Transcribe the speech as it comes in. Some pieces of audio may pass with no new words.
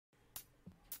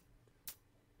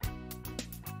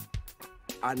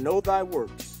I know thy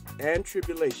works, and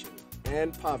tribulation,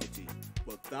 and poverty,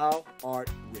 but thou art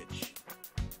rich.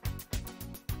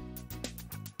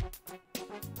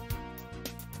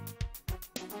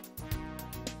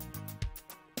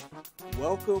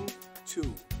 Welcome to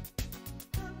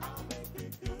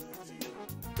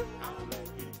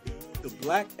the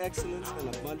Black Excellence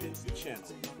and Abundance Channel.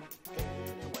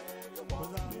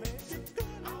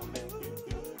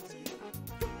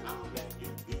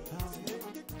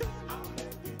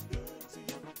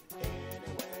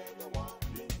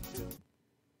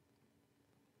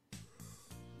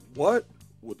 What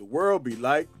would the world be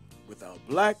like without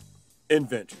black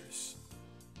inventors?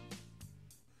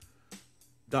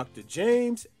 Dr.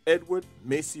 James Edward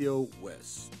Maceo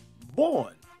West,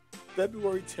 born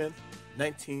February 10,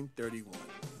 1931,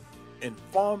 in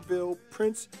Farmville,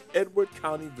 Prince Edward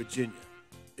County, Virginia,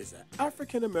 is an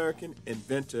African-American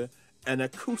inventor and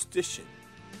acoustician.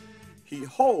 He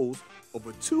holds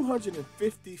over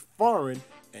 250 foreign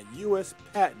and U.S.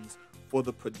 patents for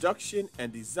the production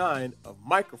and design of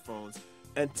microphones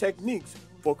and techniques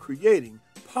for creating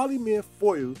polymer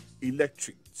foil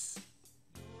electrets.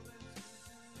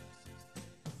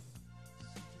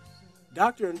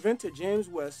 Dr. Inventor James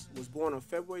West was born on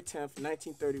February 10,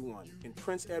 1931, in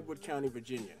Prince Edward County,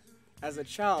 Virginia. As a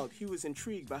child, he was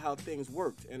intrigued by how things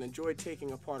worked and enjoyed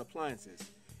taking apart appliances.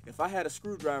 If I had a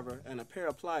screwdriver and a pair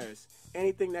of pliers,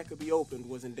 anything that could be opened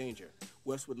was in danger,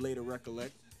 West would later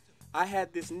recollect. I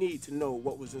had this need to know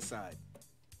what was inside.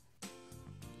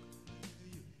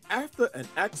 After an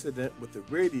accident with the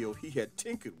radio he had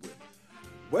tinkered with,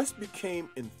 West became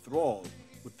enthralled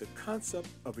with the concept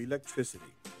of electricity.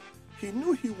 He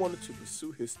knew he wanted to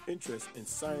pursue his interest in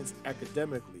science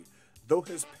academically, though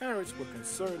his parents were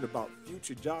concerned about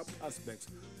future job prospects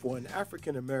for an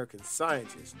African-American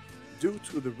scientist due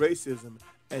to the racism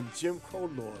and Jim Crow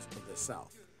laws of the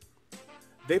South.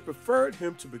 They preferred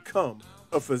him to become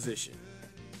a physician.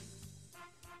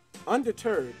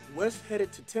 Undeterred, West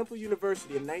headed to Temple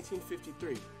University in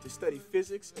 1953 to study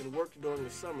physics and worked during the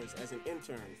summers as an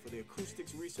intern for the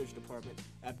Acoustics Research Department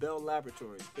at Bell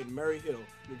Laboratories in Murray Hill,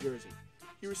 New Jersey.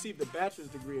 He received a bachelor's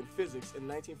degree in physics in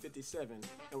 1957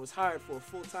 and was hired for a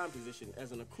full-time position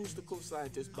as an acoustical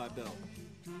scientist by Bell.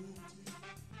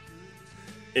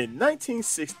 In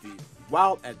 1960,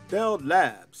 while at Bell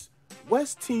Labs,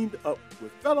 West teamed up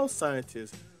with fellow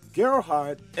scientist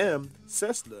Gerhard M.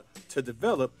 Sessler to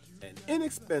develop an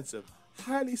inexpensive,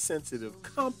 highly sensitive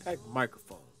compact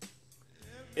microphone.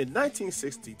 In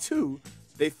 1962,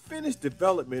 they finished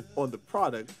development on the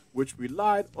product, which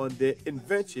relied on their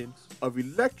invention of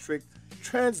electric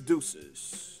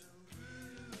transducers.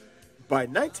 By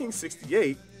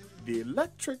 1968, the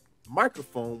electric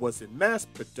microphone was in mass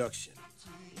production.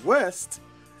 West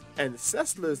and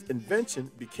Sessler's invention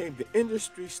became the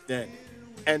industry standard,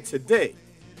 and today,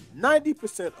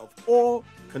 90% of all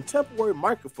contemporary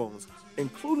microphones,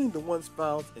 including the ones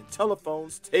found in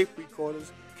telephones, tape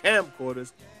recorders,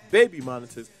 camcorders, baby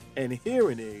monitors, and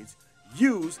hearing aids,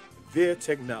 use their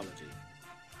technology.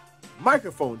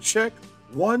 Microphone check,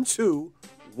 1, 2,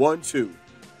 1, 2.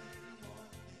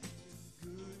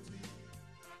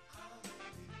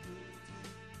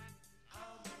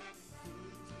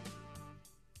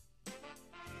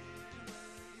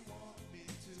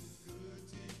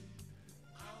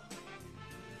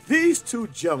 These two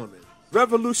gentlemen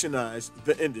revolutionized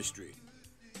the industry.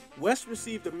 West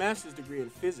received a master's degree in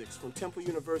physics from Temple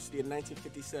University in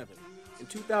 1957. In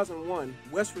 2001,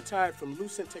 West retired from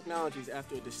Lucent Technologies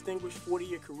after a distinguished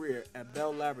 40-year career at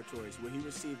Bell Laboratories, where he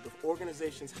received the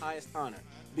organization's highest honor,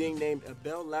 being named a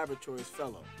Bell Laboratories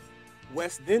Fellow.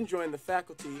 West then joined the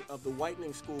faculty of the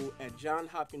Whitening School at Johns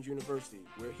Hopkins University,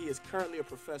 where he is currently a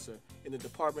professor in the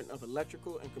Department of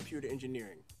Electrical and Computer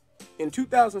Engineering. In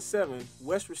 2007,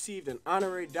 West received an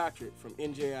honorary doctorate from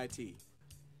NJIT.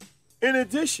 In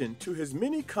addition to his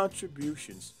many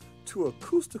contributions to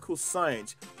acoustical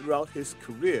science throughout his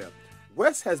career,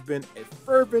 West has been a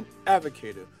fervent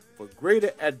advocate for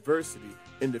greater adversity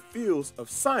in the fields of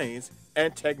science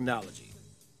and technology.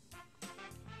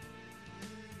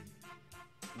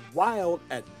 While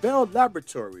at Bell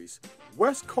Laboratories,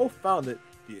 West co-founded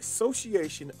the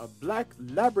Association of Black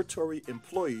Laboratory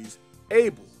Employees,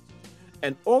 ABLE,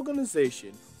 an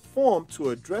organization formed to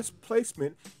address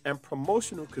placement and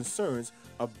promotional concerns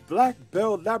of Black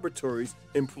Bell Laboratories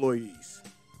employees.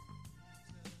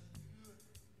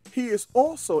 He is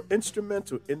also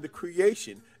instrumental in the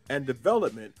creation and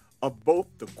development of both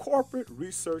the Corporate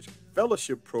Research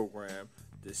Fellowship Program,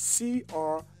 the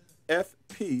CRFP,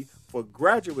 for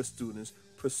graduate students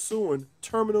pursuing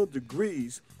terminal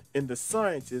degrees in the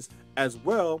sciences, as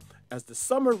well as the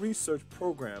Summer Research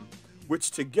Program, which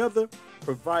together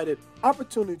provided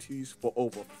opportunities for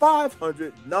over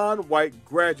 500 non-white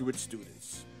graduate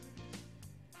students.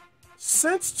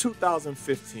 Since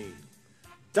 2015,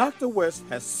 Dr. West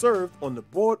has served on the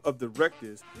board of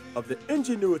directors of the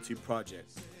Ingenuity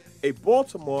Project, a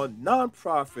Baltimore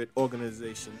nonprofit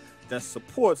organization that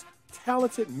supports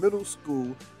talented middle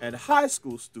school and high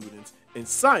school students in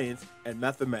science and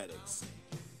mathematics.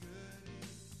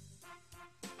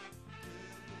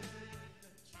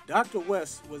 Dr.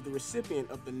 West was the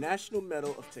recipient of the National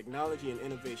Medal of Technology and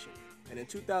Innovation, and in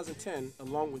 2010,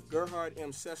 along with Gerhard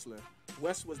M. Sessler,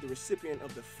 West was the recipient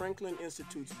of the Franklin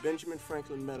Institute's Benjamin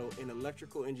Franklin Medal in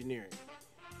Electrical Engineering.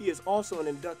 He is also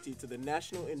an inductee to the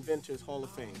National Inventors Hall of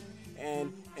Fame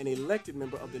and an elected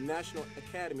member of the National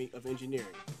Academy of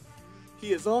Engineering.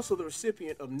 He is also the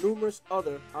recipient of numerous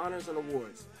other honors and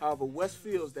awards. However, West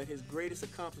feels that his greatest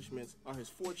accomplishments are his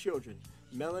 4 children,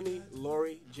 Melanie,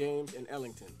 Lori, James, and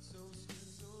Ellington.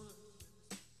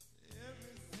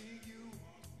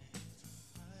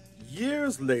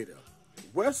 Years later,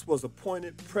 West was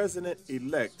appointed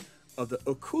president-elect of the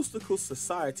Acoustical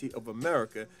Society of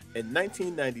America in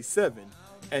 1997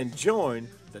 and joined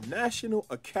the National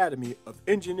Academy of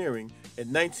Engineering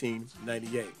in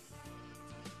 1998.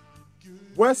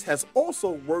 West has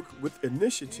also worked with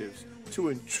initiatives to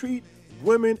entreat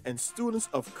women and students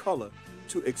of color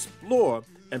to explore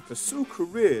and pursue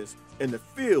careers in the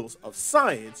fields of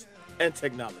science and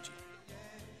technology.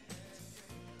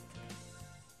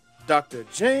 Dr.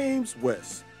 James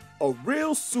West, a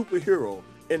real superhero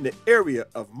in the area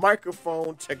of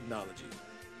microphone technology.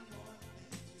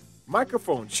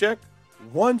 Microphone check,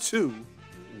 1 2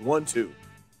 1 2.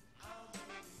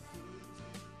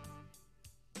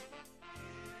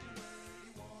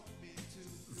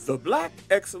 The Black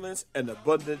Excellence and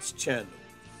Abundance Channel,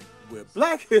 where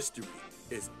Black history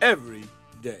is every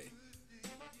day.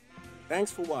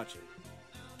 Thanks for watching.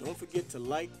 Don't forget to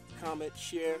like, comment,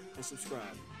 share, and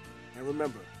subscribe. And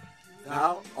remember,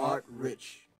 thou art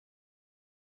rich.